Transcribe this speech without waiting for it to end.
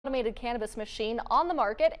automated cannabis machine on the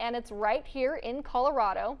market, and it's right here in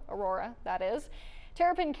Colorado, Aurora, that is.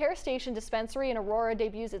 Terrapin Care Station Dispensary in Aurora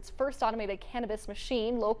debuts its first automated cannabis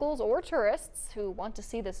machine. Locals or tourists who want to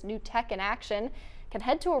see this new tech in action can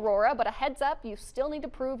head to Aurora, but a heads up, you still need to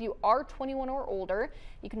prove you are 21 or older.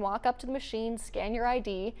 You can walk up to the machine, scan your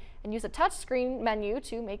ID, and use a touchscreen menu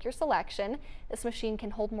to make your selection. This machine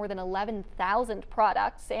can hold more than 11,000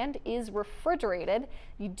 products and is refrigerated.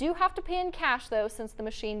 You do have to pay in cash though, since the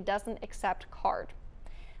machine doesn't accept card.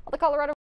 Well, the Colorado